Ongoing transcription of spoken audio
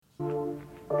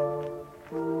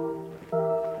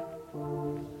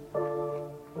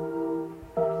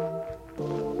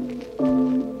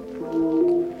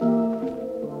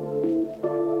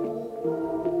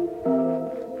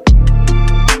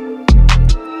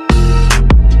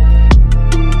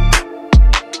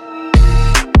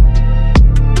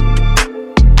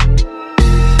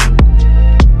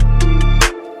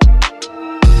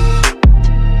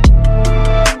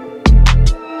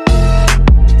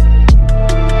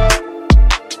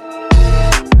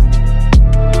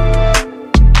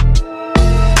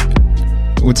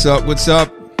What's up? What's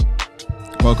up?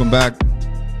 Welcome back.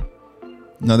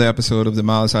 Another episode of the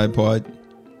Miles High Pod.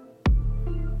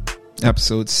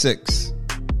 Episode 6.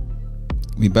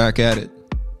 We back at it.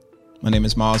 My name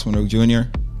is Miles Monroe Jr.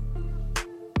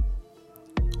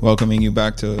 Welcoming you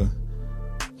back to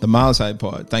the Miles High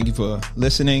Pod. Thank you for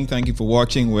listening. Thank you for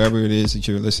watching wherever it is that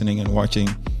you're listening and watching.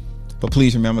 But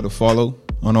please remember to follow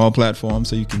on all platforms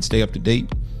so you can stay up to date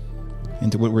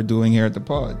into what we're doing here at the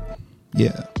pod.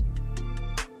 Yeah.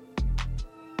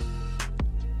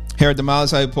 Here at the Miles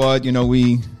High Pod, you know,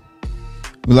 we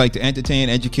like to entertain,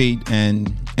 educate,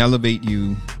 and elevate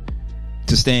you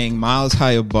to staying miles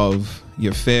high above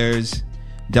your fears,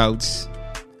 doubts,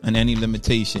 and any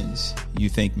limitations you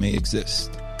think may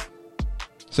exist.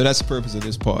 So that's the purpose of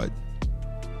this pod.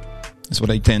 That's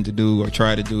what I tend to do or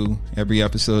try to do every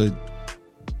episode.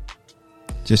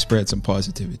 Just spread some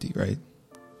positivity, right?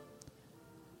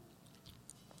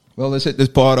 Well, let's hit this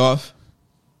pod off.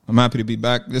 I'm happy to be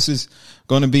back. This is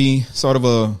going to be sort of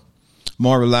a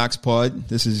more relaxed pod.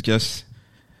 This is just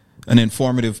an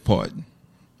informative pod,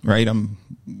 right?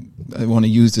 I want to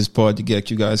use this pod to get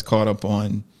you guys caught up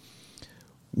on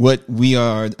what we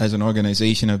are as an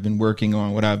organization have been working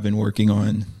on, what I've been working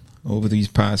on over these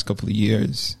past couple of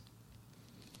years.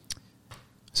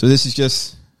 So this is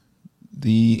just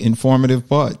the informative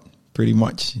pod, pretty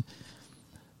much.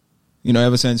 You know,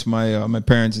 ever since my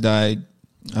parents died,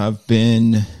 I've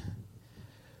been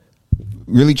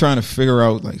really trying to figure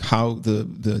out like how the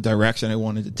direction I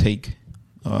wanted to take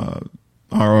our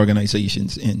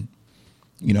organizations in.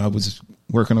 You know, I was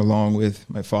working along with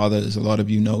my father, as a lot of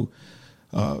you know,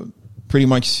 pretty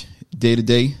much day to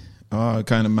day,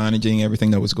 kind of managing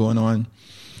everything that was going on.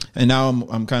 And now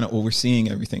I'm kind of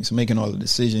overseeing everything. So making all the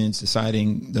decisions,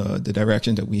 deciding the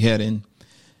direction that we head in.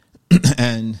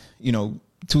 And, you know,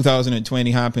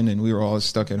 2020 happened and we were all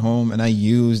stuck at home. And I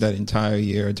used that entire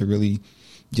year to really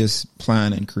just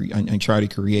plan and try to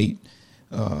create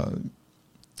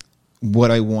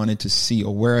what I wanted to see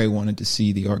or where I wanted to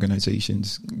see the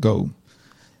organizations go.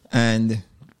 And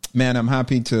man, I'm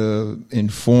happy to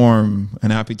inform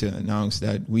and happy to announce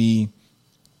that we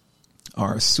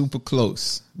are super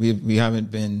close. I haven't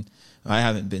been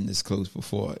this close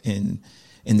before in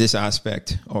this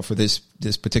aspect or for this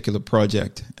particular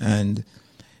project. And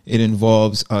it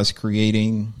involves us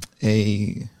creating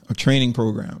a training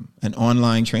program, an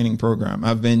online training program.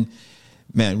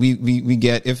 We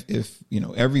get, if you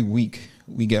know, every week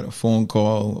we get a phone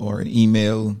call or an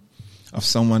email of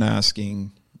someone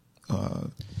asking,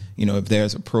 you know, if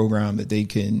there's a program that they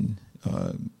can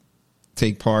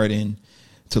take part in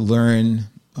to learn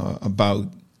about,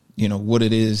 you know, what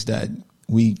it is that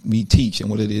we teach and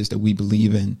what it is that we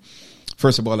believe in.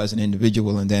 First of all, as an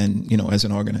individual, and then, you know, as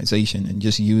an organization, and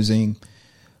just using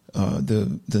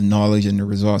the knowledge and the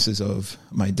resources of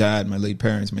my dad, my late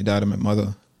parents, my dad and my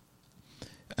mother.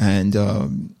 And,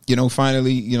 you know,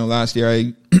 finally, you know, last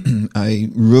year I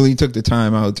really took the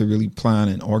time out to really plan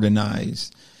and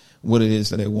organize what it is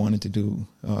that I wanted to do.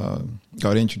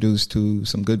 Got introduced to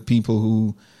some good people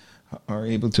who are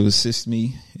able to assist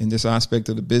me in this aspect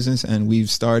of the business. And we've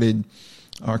started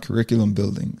our curriculum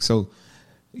building. So,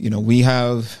 you know, we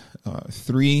have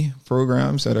 3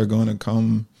 programs that are going to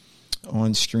come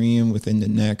on stream within the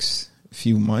next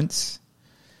few months.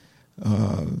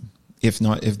 If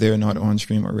they're not on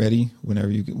stream already,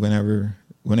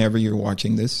 whenever you're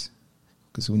watching this,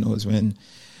 because who knows when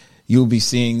you'll be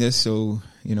seeing this. So,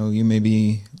 you know, you may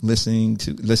be listening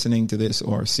to this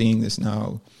or seeing this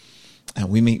now, and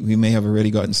we may have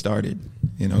already gotten started.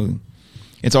 You know,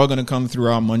 it's all going to come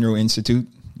through our Monroe Institute.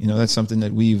 You know, that's something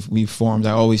that we've formed.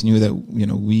 I always knew that, you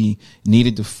know, we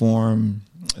needed to form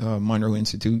Monroe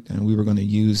Institute, and we were going to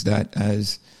use that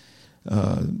as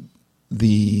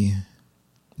the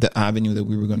avenue that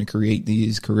we were going to create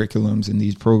these curriculums and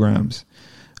these programs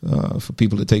for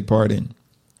people to take part in.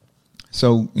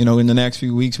 So, you know, in the next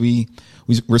few weeks,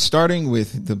 we're starting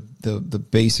with the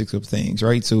basics of things,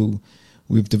 right? So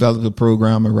we've developed a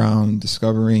program around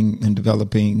discovering and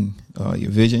developing your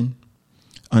vision,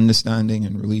 understanding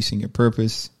and releasing your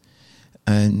purpose,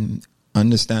 and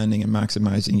understanding and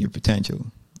maximizing your potential.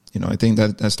 You know, I think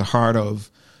that's the heart of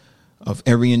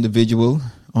every individual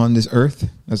on this earth.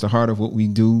 That's the heart of what we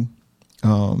do,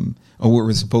 or what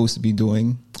we're supposed to be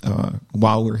doing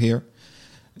while we're here.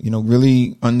 You know,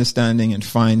 really understanding and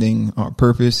finding our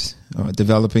purpose,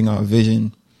 developing our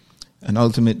vision, and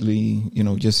ultimately, you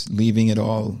know, just leaving it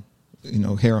all, you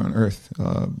know, here on earth,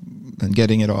 and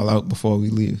getting it all out before we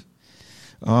leave.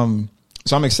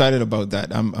 So I'm excited about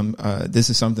that. This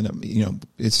is something that, you know,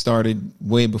 it started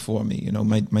way before me. You know,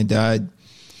 my dad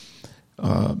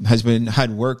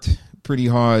had worked pretty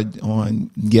hard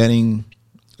on getting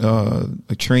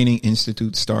a training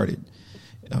institute started.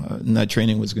 And that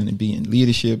training was going to be in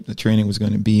leadership. The training was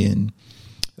going to be in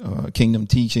kingdom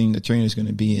teaching. The training is going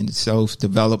to be in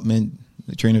self-development.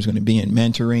 The training is going to be in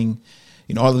mentoring.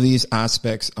 All of these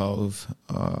aspects of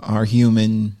our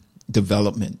human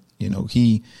development.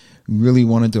 He really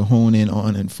wanted to hone in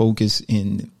on and focus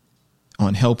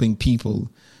on helping people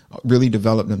really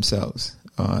develop themselves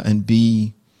and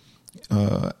be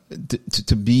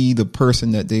to be the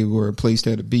person that they were placed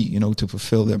there to be, to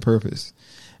fulfill their purpose.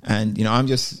 And, I'm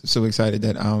just so excited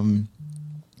that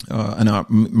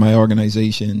my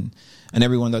organization and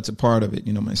everyone that's a part of it,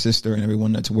 my sister and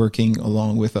everyone that's working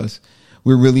along with us,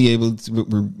 we're really able to,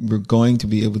 we're going to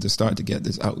be able to start to get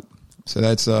this out. So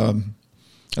that's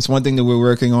one thing that we're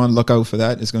working on. Look out for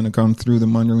that. It's going to come through the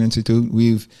Monroe Institute.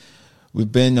 We've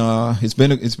been,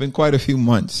 it's been quite a few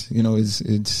months,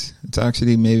 it's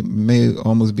actually may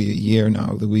almost be a year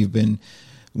now that we've been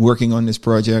working on this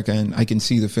project, and I can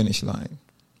see the finish line.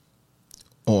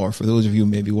 Or for those of you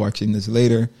maybe watching this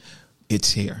later,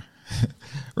 it's here,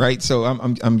 right? So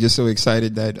I'm just so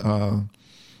excited that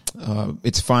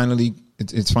it's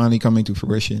finally coming to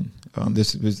fruition.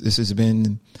 This has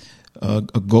been a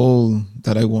goal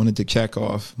that I wanted to check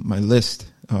off my list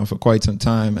for quite some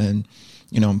time, and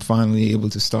I'm finally able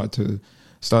to start to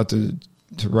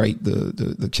write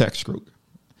the check stroke.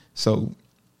 So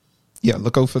yeah,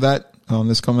 look out for that.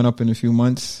 That's coming up in a few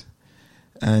months.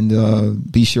 And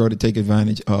be sure to take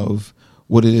advantage of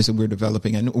what it is that we're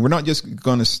developing. And we're not just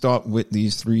going to start with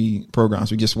these 3 programs.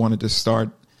 We just wanted to start,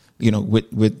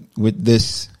 with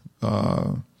this,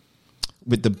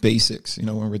 with the basics,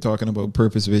 when we're talking about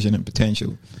purpose, vision, and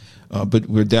potential. But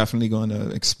we're definitely going to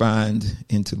expand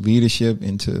into leadership,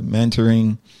 into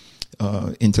mentoring,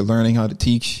 into learning how to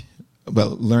teach,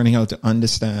 learning how to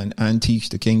understand and teach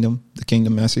the kingdom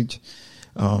message.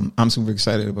 I'm super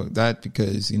excited about that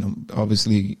because,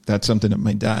 obviously that's something that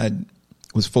my dad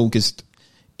was focused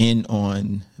in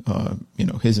on,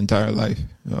 his entire life,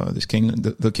 this kingdom,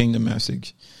 the kingdom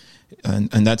message.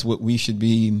 And that's what we should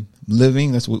be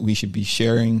living. That's what we should be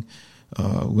sharing,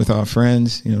 with our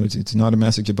friends. It's not a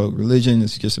message about religion.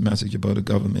 It's just a message about a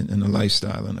government and a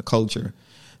lifestyle and a culture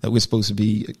that we're supposed to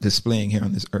be displaying here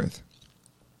on this earth.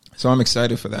 So I'm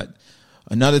excited for that.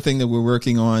 Another thing that we're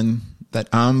working on that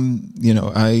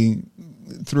I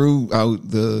throughout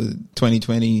the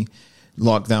 2020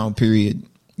 lockdown period,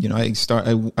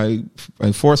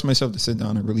 I forced myself to sit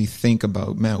down and really think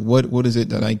about, man, what is it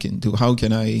that I can do? How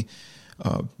can I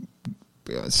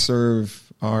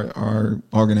serve our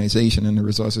organization and the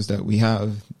resources that we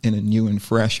have in a new and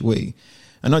fresh way?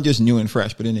 And not just new and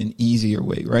fresh, but in an easier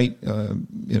way, right?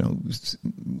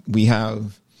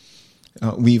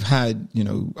 We've had,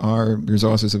 our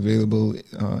resources available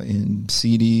in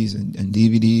CDs and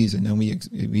DVDs, and then we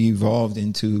evolved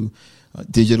into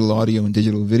digital audio and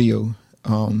digital video.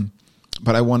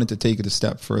 But I wanted to take it a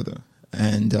step further,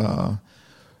 and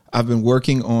I've been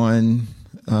working on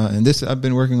I've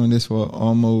been working on this for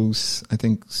almost, I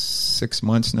think, 6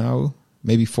 months now,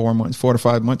 maybe 4 months, 4 to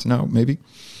 5 months now, maybe.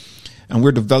 And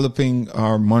we're developing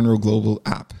our Monroe Global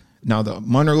app. Now, the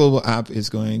Monroe Global app is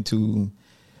going to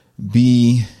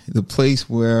be the place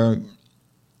where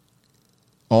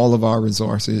all of our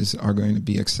resources are going to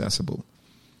be accessible.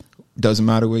 Doesn't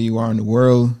matter where you are in the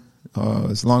world,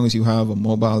 as long as you have a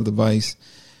mobile device,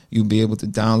 you'll be able to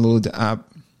download the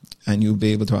app and you'll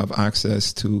be able to have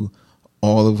access to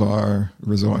all of our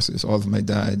resources, all of my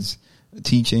dad's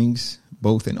teachings,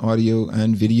 both in audio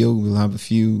and video. We'll have a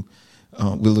few,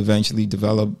 we'll eventually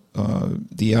develop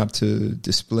the app to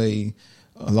display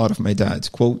a lot of my dad's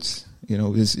quotes.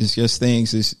 It's just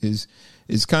things,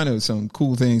 is kind of some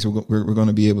cool things we're going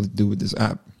to be able to do with this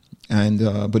app. And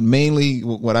but mainly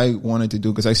what I wanted to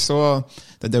do, because I saw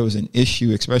that there was an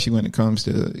issue, especially when it comes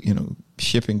to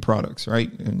shipping products,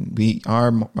 right? And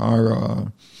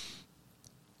our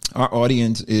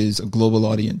audience is a global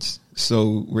audience,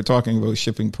 so we're talking about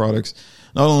shipping products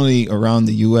not only around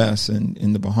the U.S. and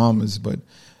in the Bahamas, but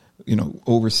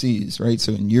overseas, right?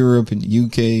 So in Europe, in the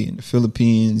UK, in the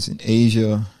Philippines, in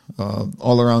Asia,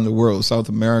 all around the world, South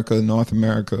America, North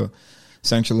America,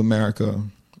 Central America.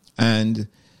 And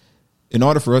in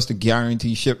order for us to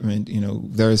guarantee shipment,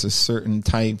 there is a certain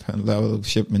type and level of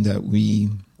shipment that we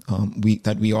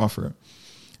offer.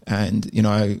 And,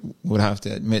 I would have to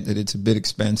admit that it's a bit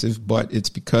expensive, but it's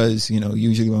because,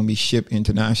 usually when we ship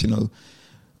international,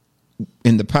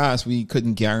 in the past, we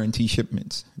couldn't guarantee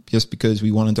shipments just because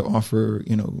we wanted to offer,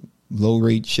 low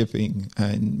rate shipping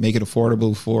and make it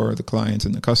affordable for the clients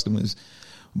and the customers.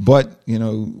 But,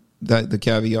 that the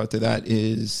caveat to that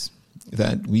is,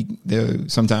 that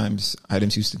sometimes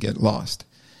items used to get lost.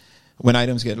 When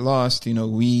items get lost,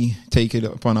 we take it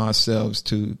upon ourselves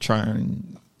to try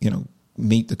and,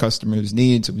 meet the customer's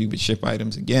needs. So we would ship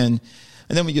items again.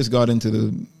 And then we just got into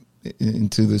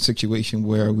the situation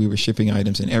where we were shipping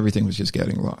items and everything was just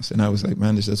getting lost. And I was like,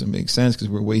 man, this doesn't make sense because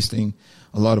we're wasting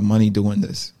a lot of money doing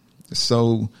this.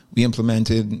 So we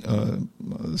implemented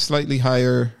slightly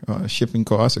higher shipping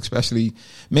costs,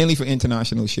 mainly for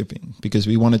international shipping, because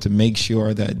we wanted to make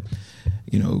sure that,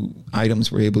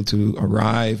 items were able to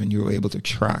arrive and you were able to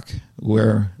track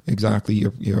where exactly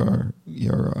your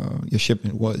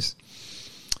shipment was.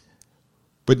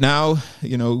 But now,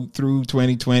 through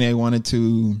 2020, I wanted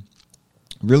to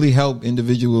really help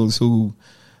individuals who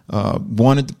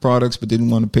wanted the products but didn't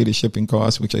want to pay the shipping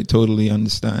costs, which I totally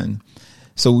understand.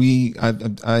 So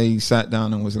I sat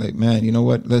down and was like, man, you know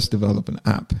what? Let's develop an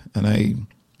app. And I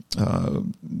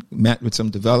met with some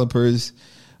developers.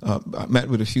 I met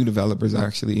with a few developers,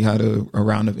 actually. Had a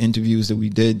round of interviews that we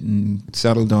did and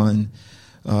settled on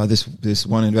this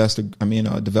one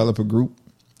developer group.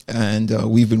 And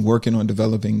we've been working on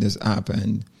developing this app.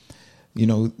 And,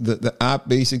 the app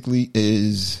basically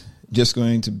is just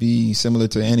going to be similar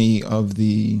to any of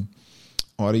the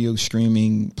audio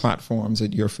streaming platforms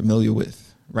that you're familiar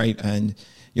with, right? And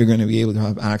you're going to be able to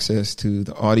have access to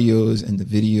the audios and the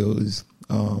videos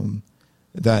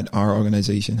that our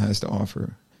organization has to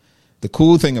offer. The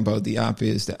cool thing about the app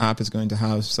is going to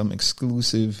have some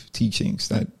exclusive teachings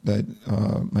that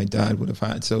my dad would have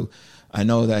had. So I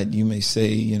know that you may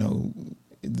say,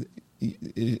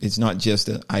 it's not just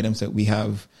the items that we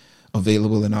have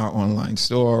available in our online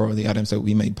store or the items that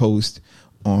we may post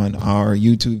on our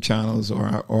YouTube channels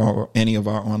or any of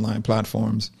our online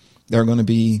platforms. There are going to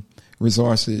be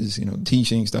resources,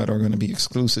 teachings that are going to be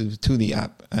exclusive to the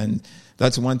app. And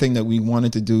that's one thing that we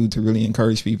wanted to do to really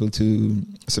encourage people to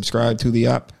subscribe to the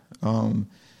app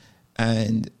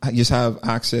and just have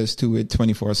access to it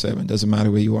 24/7. Doesn't matter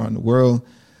where you are in the world.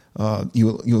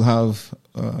 You'll have,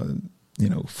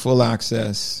 full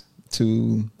access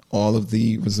to all of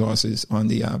the resources on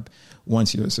the app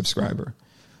once you're a subscriber.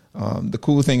 The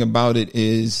cool thing about it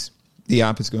is the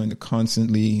app is going to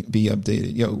constantly be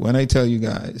updated. When I tell you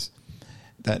guys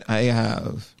that I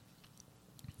have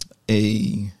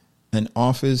an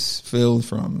office filled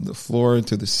from the floor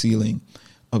to the ceiling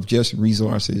of just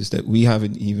resources that we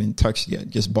haven't even touched yet,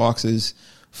 just boxes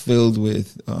filled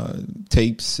with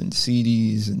tapes and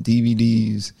CDs and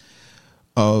DVDs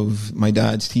of my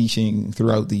dad's teaching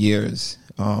throughout the years.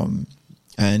 And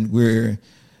the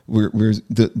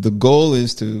goal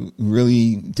is to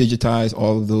really digitize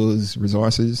all of those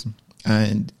resources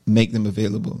and make them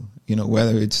available,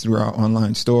 whether it's through our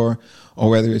online store or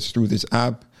whether it's through this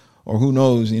app, or who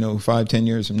knows, 5-10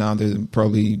 years from now, there'll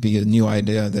probably be a new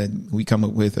idea that we come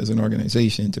up with as an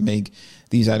organization to make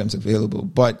these items available.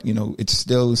 But, it's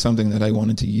still something that I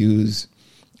wanted to use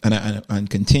and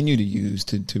continue to use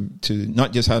to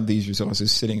not just have these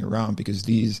resources sitting around, because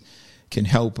these can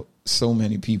help so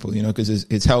many people, because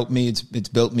it's helped me. It's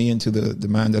built me into the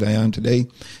man that I am today,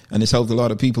 and it's helped a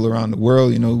lot of people around the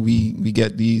world. We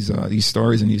get these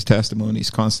stories and these testimonies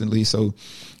constantly. So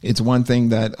it's one thing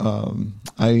that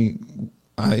I've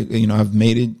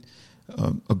made it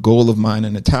a goal of mine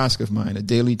and a task of mine, a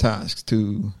daily task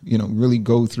to really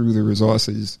go through the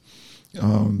resources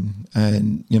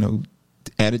and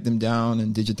edit them down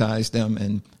and digitize them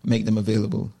and make them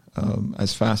available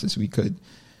as fast as we could.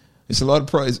 It's a lot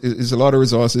of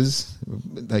resources.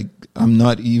 Like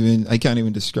I can't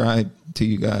even describe to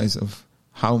you guys of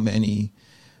how many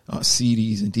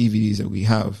CDs and DVDs that we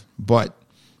have. But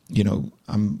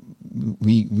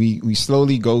we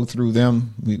slowly go through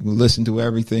them. We listen to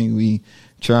everything. We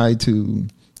try to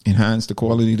enhance the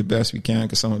quality the best we can,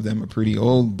 because some of them are pretty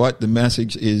old, but the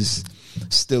message is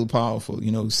still powerful.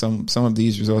 Some of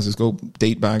these resources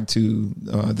date back to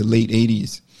the late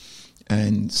 80s.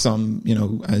 And some,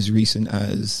 as recent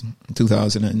as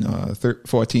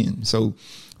 2014. So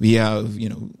we have,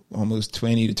 almost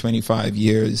 20 to 25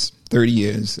 years, 30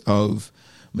 years of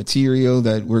material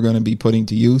that we're going to be putting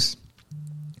to use.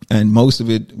 And most of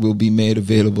it will be made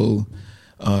available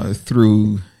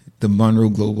through the Monroe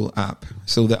Global app.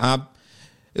 So the app,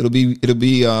 it'll be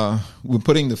we're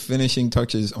putting the finishing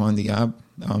touches on the app.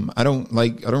 I don't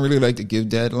really like to give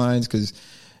deadlines because,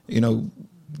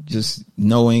 just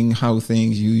knowing how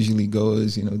things usually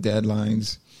goes,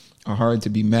 deadlines are hard to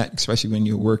be met, especially when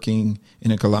you're working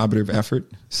in a collaborative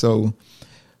effort. So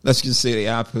let's just say the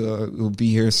app will be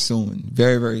here soon,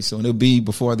 very, very soon. It'll be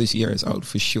before this year is out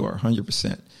for sure,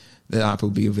 100%. The app will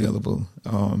be available.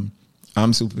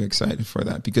 I'm super excited for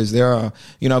that because there are,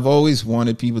 I've always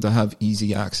wanted people to have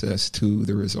easy access to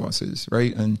the resources,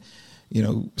 right? And,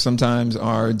 sometimes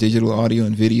our digital audio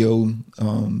and video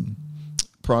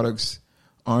products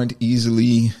aren't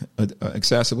easily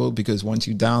accessible because once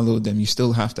you download them, you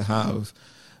still have to have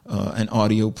an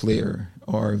audio player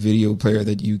or a video player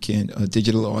that you can, a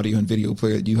digital audio and video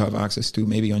player that you have access to,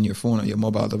 maybe on your phone or your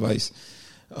mobile device,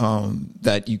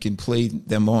 that you can play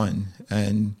them on.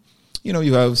 And,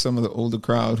 you have some of the older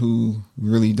crowd who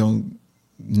really don't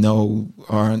know,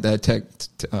 aren't that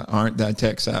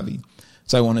tech savvy.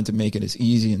 So I wanted to make it as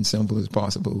easy and simple as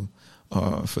possible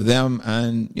for them,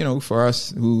 and for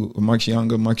us who are much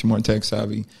younger, much more tech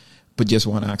savvy, but just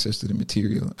want access to the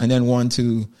material, and then want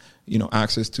to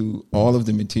access to all of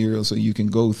the material, so you can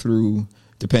go through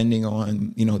depending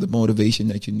on the motivation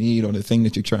that you need, or the thing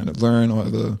that you're trying to learn, or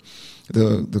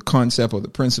the concept or the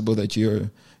principle that you're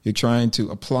trying to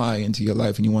apply into your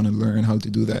life, and you want to learn how to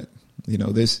do that.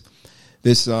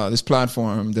 This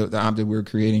platform, the app that we're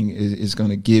creating, is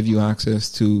going to give you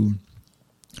access to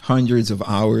hundreds of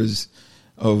hours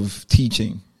of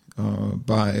teaching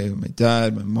by my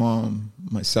dad, my mom,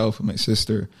 myself, and my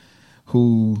sister,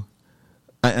 who,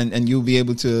 and you'll be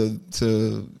able to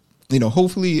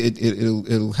hopefully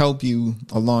it'll help you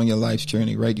along your life's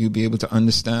journey, right? You'll be able to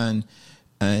understand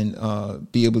and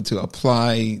be able to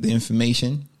apply the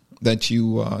information that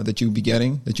you'll be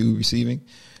getting, that you're receiving.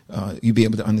 You'll be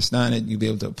able to understand it. You'll be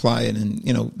able to apply it,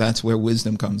 and that's where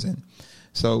wisdom comes in.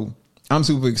 So I'm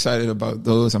super excited about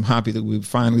those. I'm happy that we're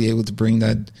finally able to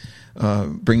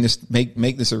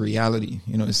make this a reality.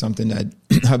 It's something that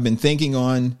I've been thinking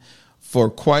on for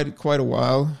quite a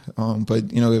while. But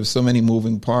there were so many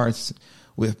moving parts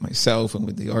with myself and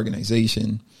with the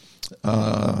organization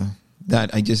that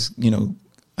I just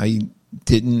I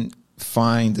didn't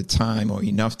find the time or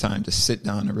enough time to sit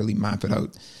down and really map it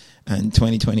out. And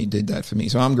 2020 did that for me.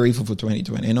 So I'm grateful for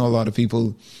 2020. I know a lot of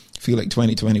people feel like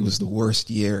 2020 was the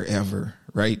worst year ever,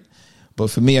 right?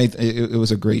 But for me, it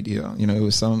was a great year.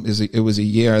 It was a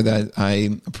year that I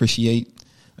appreciate,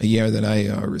 a year that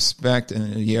I respect,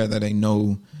 and a year that I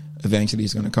know eventually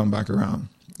is going to come back around.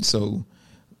 So,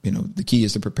 the key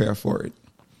is to prepare for it.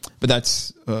 But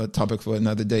that's a topic for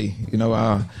another day.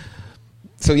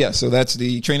 So that's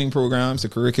the training programs, the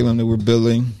curriculum that we're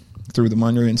building through the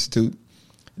Monroe Institute.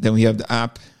 Then we have the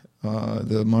app,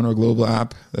 the Monroe Global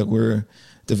app that we're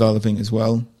developing as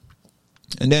well.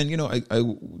 And then, I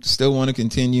still want to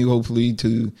continue, hopefully,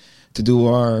 to do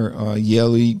our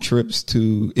yearly trips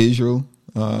to Israel.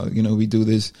 We do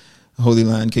this Holy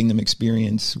Land Kingdom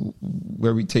experience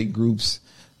where we take groups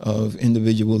of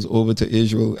individuals over to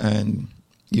Israel. And,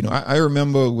 I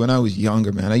remember when I was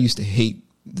younger, man, I used to hate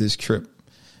this trip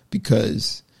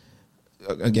because,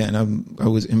 again, I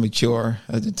was immature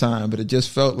at the time, but it just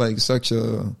felt like such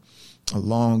a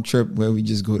long trip where we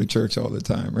just go to church all the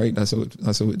time, right? That's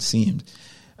how it seemed.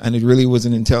 And it really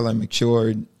wasn't until I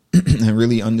matured and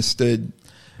really understood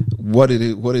what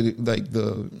it like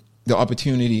the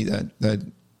opportunity that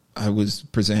I was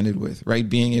presented with, right?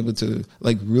 Being able to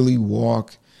really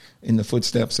walk in the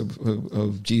footsteps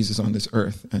of Jesus on this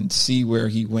earth and see where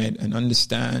he went and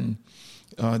understand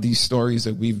these stories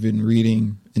that we've been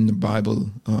reading in the Bible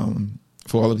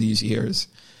for all of these years.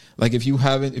 Like if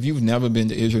you've never been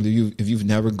to Israel, if you've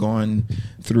never gone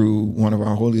through one of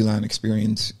our Holy Land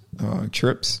experience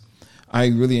trips, I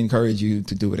really encourage you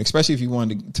to do it, especially if you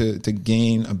want to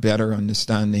gain a better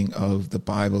understanding of the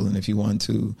Bible, and if you want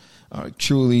to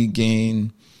truly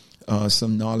gain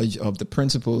some knowledge of the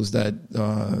principles that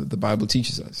the Bible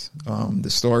teaches us, the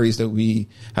stories that we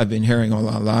have been hearing all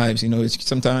our lives.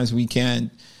 Sometimes we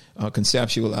can't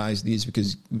conceptualize these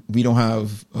because we don't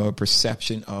have a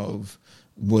perception of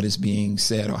what is being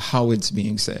said or how it's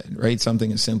being said, right?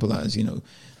 Something as simple as,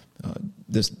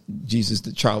 this Jesus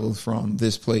that traveled from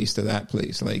this place to that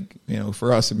place.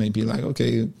 For us, it may be like,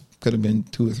 okay, it could have been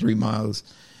 2 or 3 miles,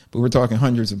 but we're talking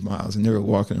hundreds of miles, and they were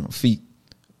walking on feet,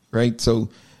 right? So,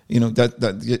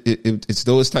 it's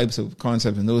those types of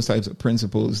concepts and those types of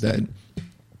principles that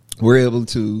we're able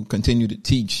to continue to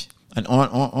teach. And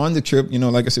on the trip,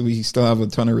 like I said, we still have a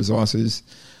ton of resources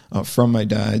from my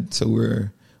dad, so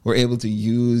we're able to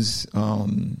use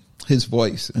his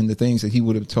voice and the things that he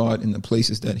would have taught in the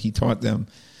places that he taught them.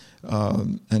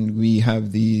 And we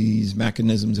have these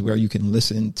mechanisms where you can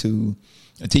listen to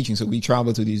a teaching. So we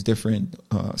travel to these different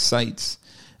sites,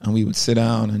 and we would sit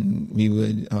down, and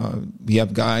we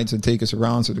have guides that take us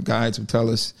around. So the guides would tell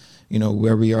us,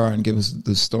 where we are and give us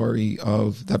the story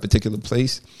of that particular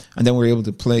place. And then we're able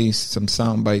to play some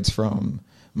sound bites from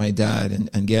my dad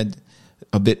and get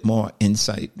a bit more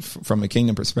insight from a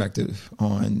kingdom perspective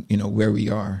on, where we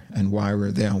are and why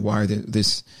we're there and why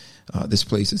this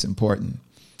place is important.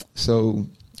 So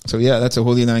yeah, that's a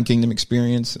Holy Land Kingdom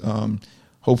experience.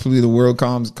 Hopefully the world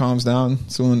calms down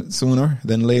sooner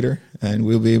than later, and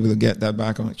we'll be able to get that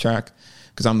back on track,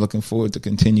 because I'm looking forward to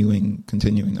continuing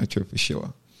that trip for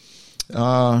sure.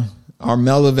 Our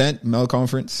Mel event, Mel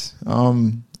conference,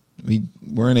 we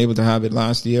weren't able to have it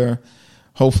last year.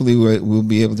 Hopefully we'll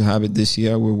be able to have it this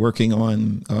year. We're working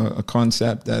on a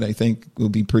concept that I think will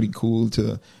be pretty cool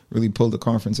to really pull the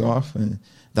conference off, and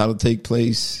that'll take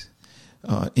place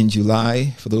in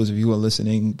July. For those of you who are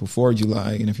listening before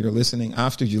July, and if you're listening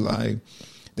after July,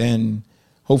 then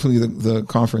hopefully the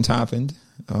conference happened,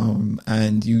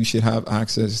 and you should have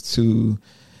access to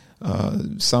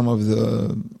some of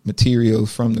the material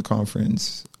from the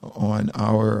conference on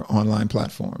our online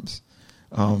platforms.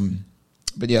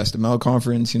 But yes, the Mel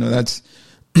conference, that's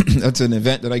that's an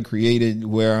event that I created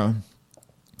where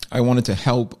I wanted to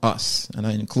help us, and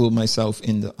I include myself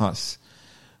in the us,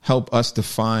 help us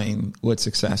define what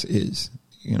success is.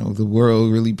 The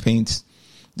world really paints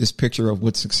this picture of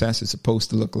what success is supposed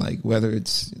to look like, whether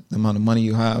it's the amount of money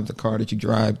you have, the car that you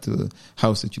drive, the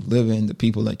house that you live in, the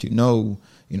people that you know,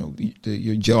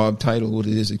 your job title, what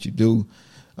it is that you do.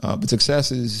 But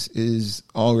success is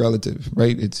all relative,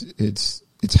 right? It's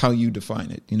how you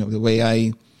define it. The way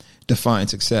I define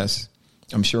success,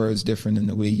 I'm sure is different than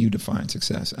the way you define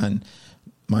success. And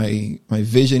my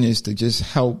vision is to just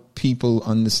help people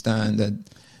understand that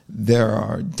there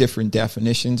are different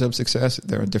definitions of success.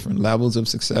 There are different levels of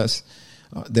success.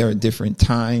 There are different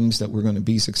times that we're going to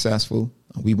be successful.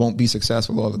 We won't be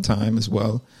successful all the time as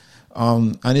well.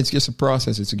 And it's just a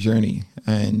process. It's a journey.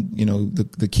 And,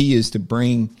 the key is to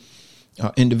bring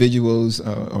individuals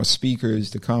or speakers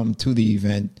to come to the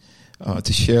event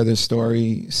to share their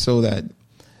story, so that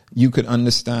you could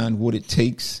understand what it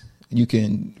takes. You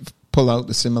can pull out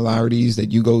the similarities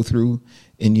that you go through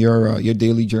in your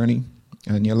daily journey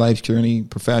and your life journey,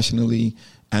 professionally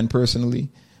and personally.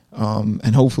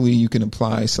 And hopefully you can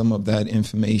apply some of that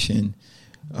information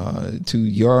to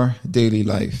your daily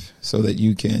life, so that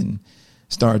you can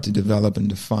start to develop and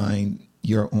define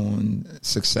your own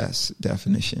success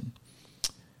definition.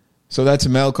 So that's a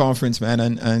Mel conference, man.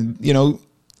 And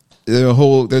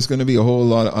there's going to be a whole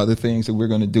lot of other things that we're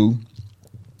going to do,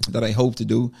 that I hope to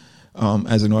do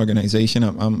as an organization.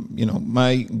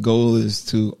 My goal is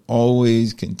to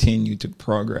always continue to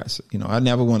progress. I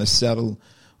never want to settle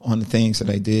on the things that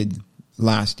I did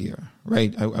last year,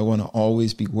 right? I want to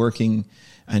always be working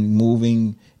and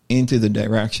moving into the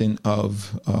direction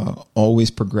of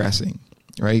always progressing,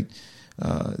 right?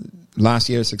 Last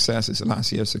year's success is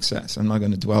last year's success. I'm not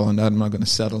going to dwell on that. I'm not going to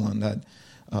settle on that.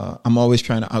 I'm always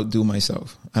trying to outdo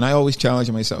myself. And I always challenge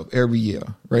myself every year,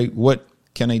 right? What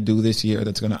can I do this year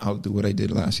that's going to outdo what I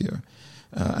did last year?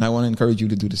 And I want to encourage you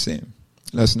to do the same.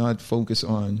 Let's not focus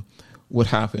on what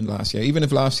happened last year. Even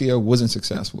if last year wasn't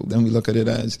successful, then we look at it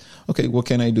as, okay, what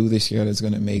can I do this year that's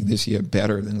going to make this year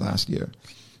better than last year?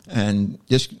 And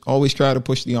just always try to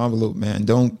push the envelope, man.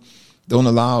 Don't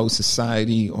allow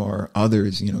society or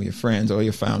others, your friends or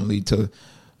your family, to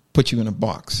put you in a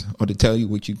box or to tell you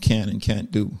what you can and can't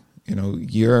do.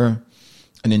 You're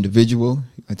an individual.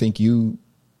 I think you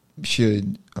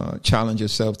should challenge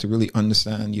yourself to really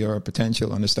understand your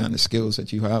potential, understand the skills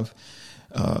that you have,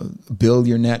 build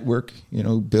your network,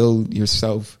 build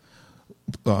yourself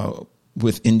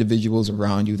with individuals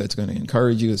around you that's going to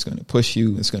encourage you, that's going to push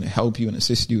you, that's going to help you and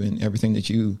assist you in everything that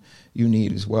you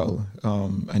need as well,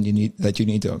 and you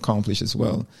need to accomplish as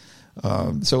well.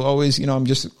 So always, I'm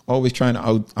just always trying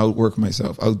to outwork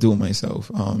myself, outdo myself,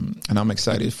 and I'm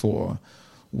excited for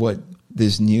what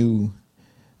this new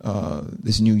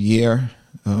year,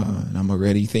 and I'm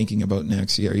already thinking about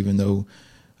next year, even though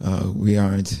we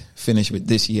aren't finished with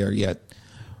this year yet,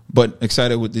 but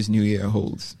excited what this new year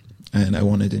holds. And I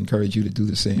wanted to encourage you to do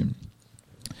the same.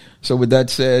 So with that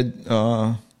said,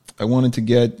 I wanted to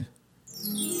get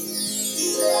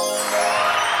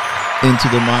into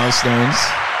the milestones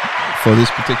for this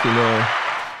particular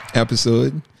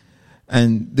episode.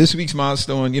 And this week's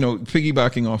milestone,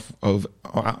 piggybacking off of,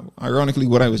 ironically,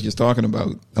 what I was just talking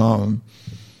about,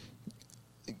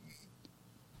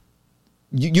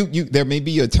 there may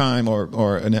be a time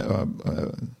or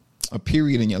a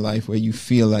period in your life where you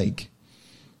feel like,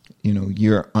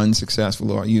 you're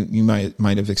unsuccessful, or you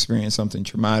might have experienced something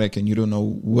traumatic and you don't know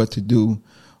what to do,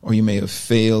 or you may have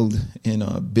failed in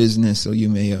a business, or you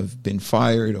may have been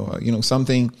fired, or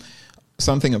something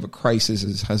of a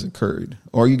crisis has occurred,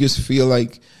 or you just feel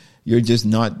like you're just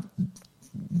not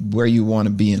where you want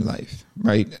to be in life,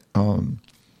 right?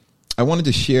 I wanted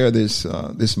to share this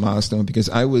milestone because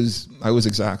I was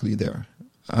exactly there.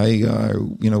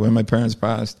 When my parents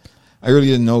passed, I really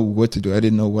didn't know what to do. I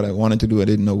didn't know what I wanted to do. I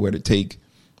didn't know where to take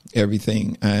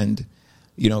everything. And,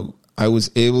 I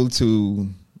was able to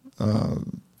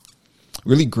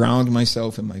really ground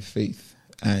myself in my faith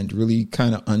and really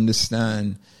kind of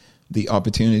understand the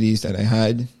opportunities that I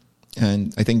had.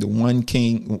 And I think the one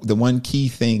key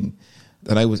thing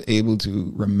that I was able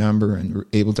to remember and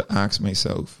able to ask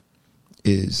myself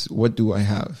is, what do I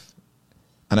have?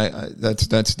 And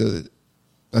that's the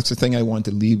thing I want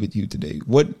to leave with you today.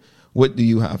 What do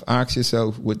you have? Ask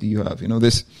yourself, what do you have?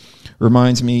 This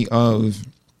reminds me of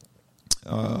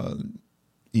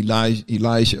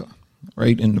Elijah,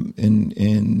 right?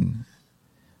 In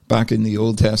back in the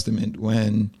Old Testament,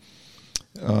 when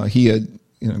he had,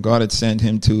 God had sent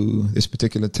him to this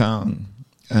particular town,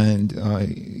 and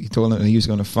he told him that he was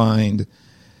going to find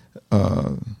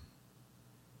a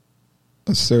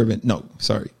servant. No,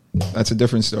 sorry, that's a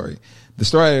different story. The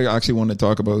story I actually want to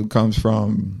talk about comes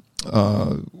from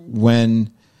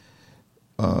when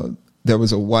there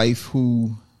was a wife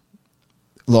who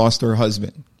lost her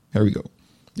husband. Here we go.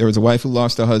 There was a wife who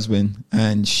lost her husband,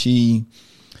 and she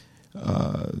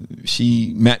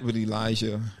met with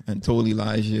Elijah and told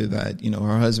Elijah that,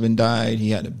 her husband died. He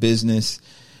had a business.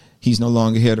 He's no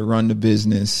longer here to run the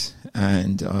business.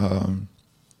 And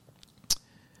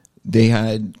they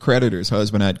had creditors.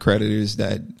 Husband had creditors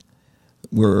that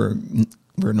were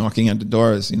knocking at the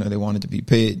doors. They wanted to be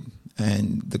paid.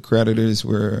 And the creditors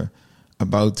were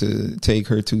about to take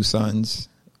her two sons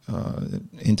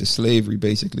into slavery,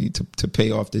 basically, to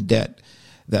pay off the debt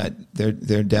that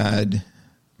their dad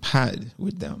had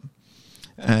with them.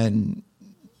 And,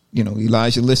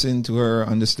 Elijah listened to her,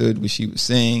 understood what she was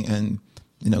saying, and,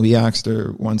 he asked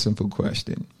her one simple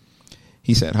question.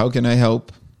 He said, "How can I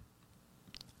help?"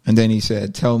 And then he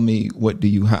said, "Tell me, what do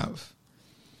you have?"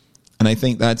 And I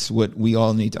think that's what we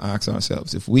all need to ask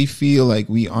ourselves. If we feel like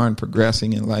we aren't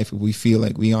progressing in life, if we feel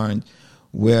like we aren't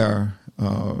where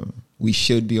we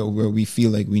should be, or where we feel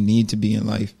like we need to be in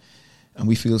life, and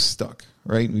we feel stuck,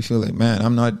 right? We feel like, man,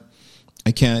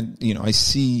 I can't, I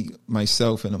see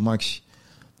myself in a much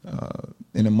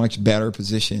better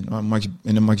position, or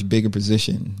in a much bigger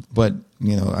position, but,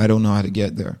 I don't know how to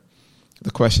get there.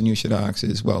 The question you should ask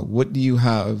is, well, what do you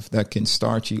have that can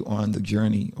start you on the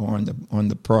journey, or in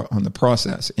the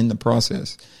process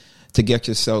to get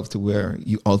yourself to where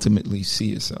you ultimately see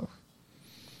yourself?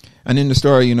 And in the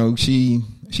story,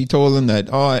 she told him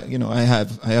that, I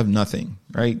have nothing,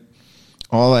 right?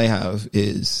 All I have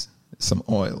is some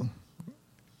oil.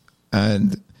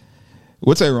 And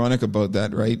what's ironic about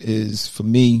that, right, is, for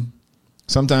me,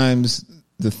 sometimes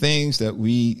the things that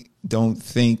we don't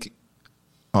think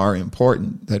are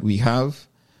important that we have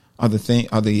are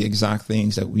the exact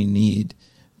things that we need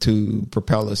to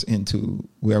propel us into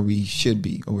where we should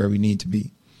be, or where we need to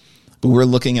be. But we're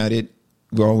looking at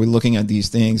these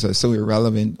things as so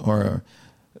irrelevant, or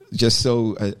just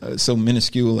so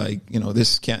minuscule, like,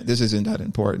 this isn't that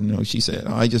important. She said,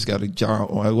 "Oh, I just got a jar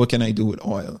of oil. What can I do with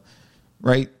oil?"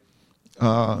 Right?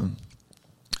 And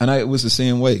I was the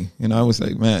same way. I was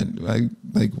like, man,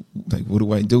 what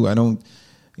do I do? I don't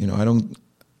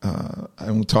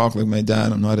talk like my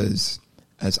dad. I'm not as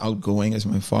outgoing as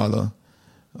my father.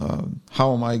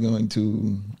 How am I going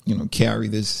to, carry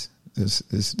this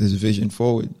vision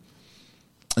forward?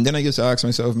 And then I just ask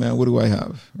myself, man, what do I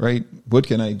have, right? What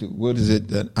can I do? What is it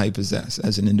that I possess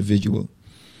as an individual?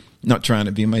 Not trying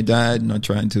to be my dad, not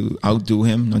trying to outdo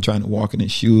him, not trying to walk in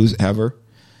his shoes ever,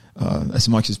 as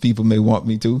much as people may want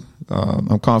me to.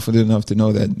 I'm confident enough to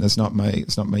know that it's not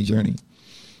my journey.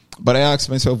 But I ask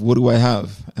myself, what do I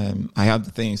have? I have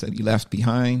the things that he left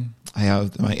behind. I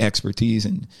have my expertise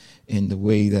in the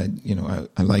way that,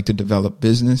 I like to develop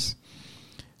business.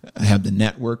 I have the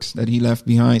networks that he left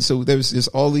behind. So there's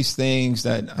all these things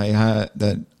that I had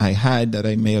that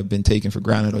I may have been taking for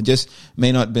granted, or just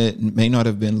may not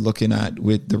have been looking at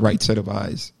with the right set of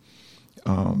eyes.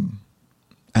 And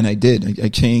I did. I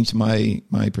changed my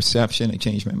perception. I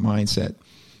changed my mindset,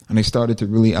 and I started to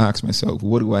really ask myself,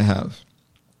 what do I have?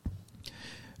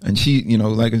 And she,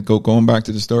 going back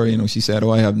to the story, she said, "Oh,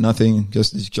 I have nothing,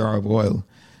 just this jar of oil."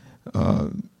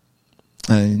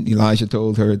 And Elijah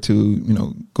told her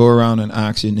to, go around and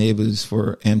ask your neighbors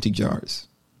for empty jars.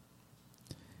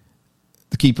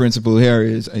 The key principle here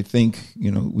is, I think,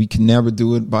 we can never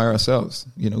do it by ourselves.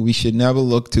 We should never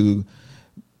look to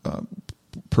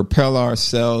propel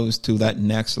ourselves to that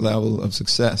next level of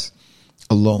success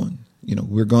alone.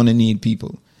 We're going to need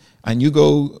people. And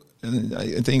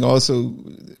I think also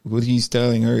what he's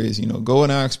telling her is, go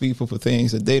and ask people for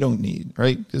things that they don't need,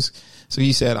 right? Just So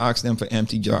he said, ask them for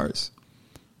empty jars.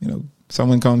 You know,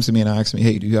 someone comes to me and asks me,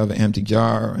 hey, do you have an empty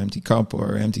jar or empty cup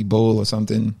or empty bowl or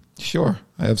something? Sure,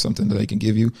 I have something that I can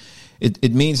give you.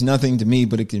 It means nothing to me,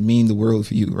 but it can mean the world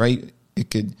for you, right?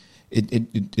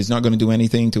 It's not going to do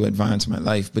anything to advance my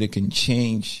life, but it can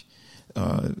change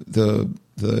the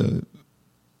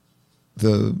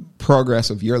progress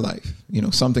of your life. You know,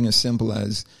 something as simple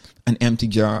as an empty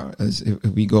jar, as if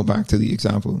we go back to the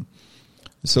example.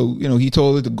 So, you know, he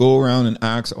told her to go around and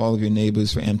ask all of your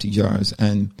neighbors for empty jars.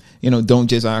 And, you know, don't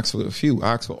just ask for a few,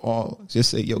 ask for all. Just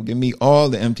say, yo, give me all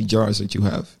the empty jars that you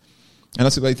have. And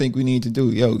that's what I think we need to do.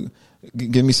 Yo,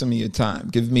 give me some of your time.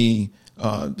 Give me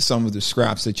some of the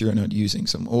scraps that you're not using,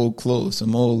 some old clothes,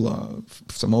 some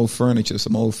old furniture,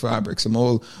 some old fabric, some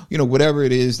old, you know, whatever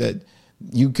it is that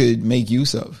you could make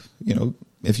use of. You know,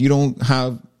 if you don't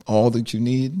have all that you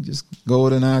need, just go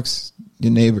out and ask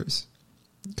your neighbors,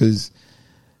 because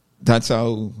that's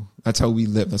how we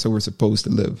live. That's how we're supposed to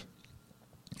live.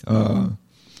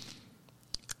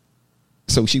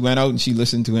 So she went out and she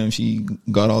listened to him. She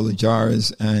got all the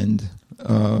jars, and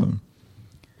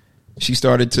she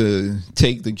started to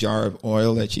take the jar of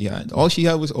oil that she had. All she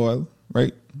had was oil,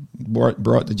 right?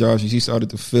 Brought the jars, and she started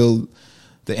to fill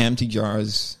the empty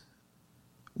jars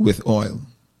with oil.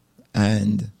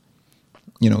 And,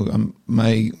 you know,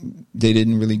 they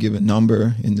didn't really give a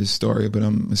number in this story, but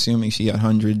I'm assuming she had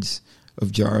hundreds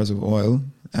of jars of oil.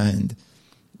 And,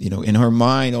 you know, in her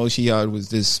mind, all she had was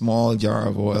this small jar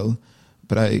of oil.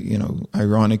 But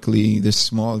ironically, this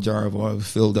small jar of oil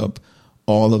filled up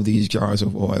all of these jars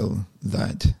of oil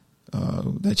that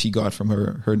she got from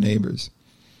her neighbors.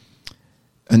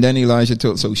 And then Elijah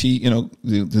told, so she, you know,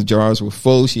 the jars were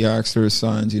full. She asked her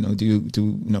sons, you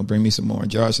know, bring me some more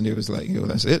jars. And they was like, yo,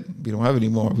 that's it. We don't have any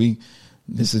more.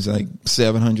 This is like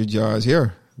 700 jars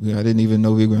here. I didn't even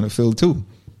know we were going to fill 2,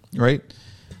 right?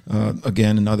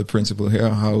 Again, another principle here,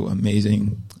 how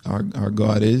amazing our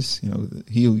God is. You know,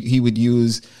 he would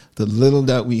use the little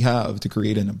that we have to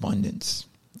create an abundance,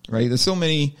 right? There's so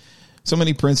many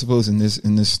principles in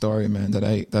this story, man,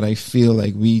 that I feel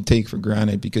like we take for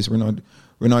granted because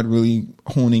we're not really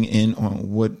honing in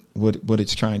on what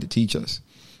it's trying to teach us.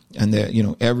 And that, you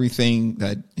know, everything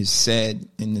that is said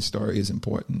in this story is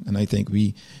important. And I think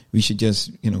we should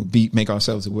just, you know, make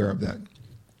ourselves aware of that.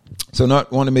 So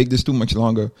not want to make this too much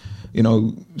longer, you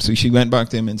know, so she went back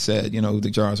to him and said, you know, the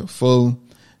jars are full.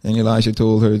 And Elijah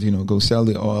told her, you know, go sell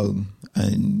the oil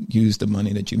and use the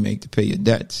money that you make to pay your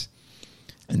debts.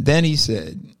 And then he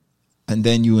said, and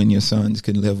then you and your sons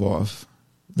can live off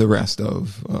the rest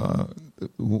of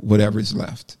whatever is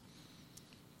left.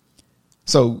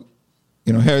 So,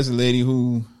 you know, here's a lady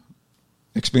who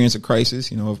experienced a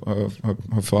crisis. You know,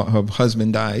 her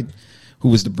husband died, who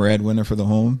was the breadwinner for the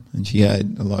home, and she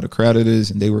had a lot of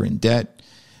creditors, and they were in debt.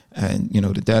 And, you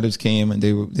know, the debtors came and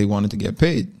they wanted to get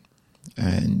paid,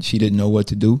 and she didn't know what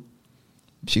to do.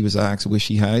 She was asked what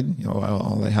she had. You know,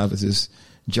 all I have is this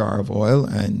jar of oil,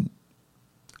 and,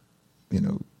 you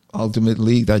know,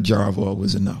 ultimately that jar of oil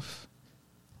was enough.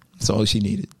 That's all she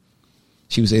needed.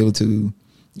 She was able to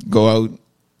go out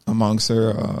amongst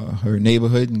her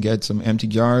neighborhood and get some empty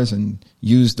jars and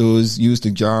use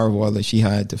the jar of oil that she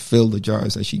had to fill the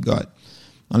jars that she got.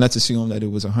 And let's assume that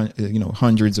it was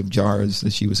hundreds of jars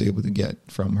that she was able to get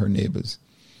from her neighbors.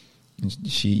 And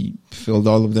she filled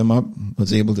all of them up,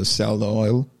 was able to sell the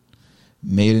oil,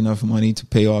 made enough money to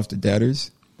pay off the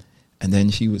debtors, and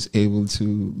then she was able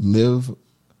to live.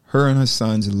 Her and her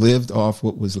sons lived off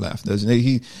what was left.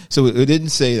 So it didn't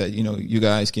say that, you know, you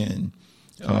guys can,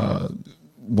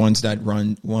 once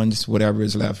whatever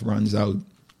is left runs out,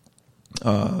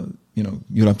 you know,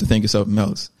 you'll have to think of something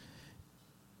else.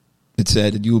 It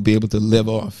said that you will be able to live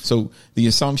off. So the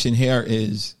assumption here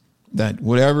is that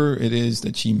whatever it is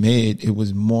that she made, it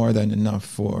was more than enough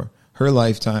for her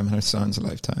lifetime and her son's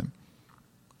lifetime.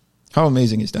 How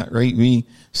amazing is that, right? We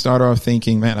start off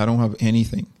thinking, man, I don't have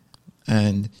anything.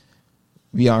 And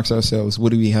we ask ourselves,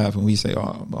 what do we have? And we say,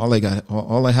 oh,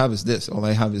 all I have is this. All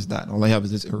I have is that. All I have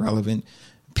is this irrelevant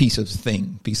piece of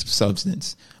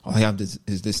substance. All I have is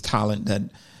this talent that,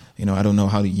 you know, I don't know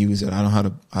how to use it. I don't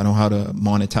know how to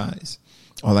monetize.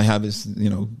 All I have is, you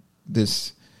know,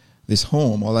 this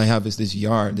home. All I have is this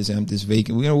yard, this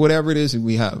vacant, you know, whatever it is that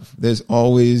we have. There's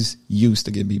always use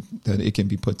that it can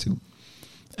be put to.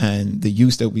 And the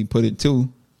use that we put it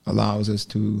to allows us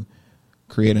to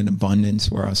create an abundance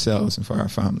for ourselves and for our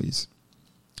families.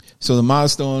 So the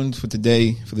milestone for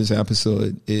today, for this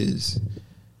episode, is,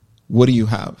 what do you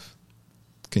have?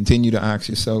 Continue to ask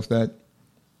yourself that.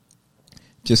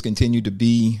 Just continue to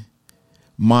be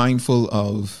mindful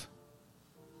of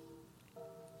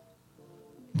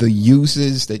the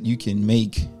uses that you can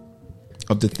make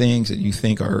of the things that you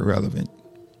think are irrelevant.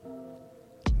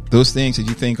 Those things that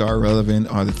you think are irrelevant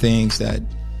are the things that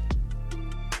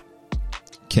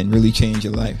can really change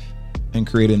your life and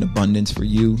create an abundance for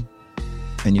you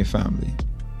and your family.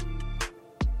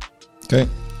 Okay.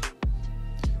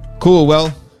 Cool.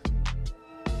 Well,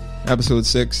 episode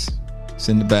 6, it's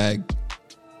in the bag.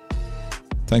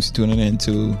 Thanks for tuning in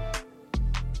to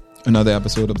another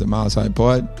episode of the Miles High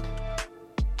Pod.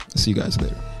 I'll see you guys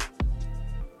later.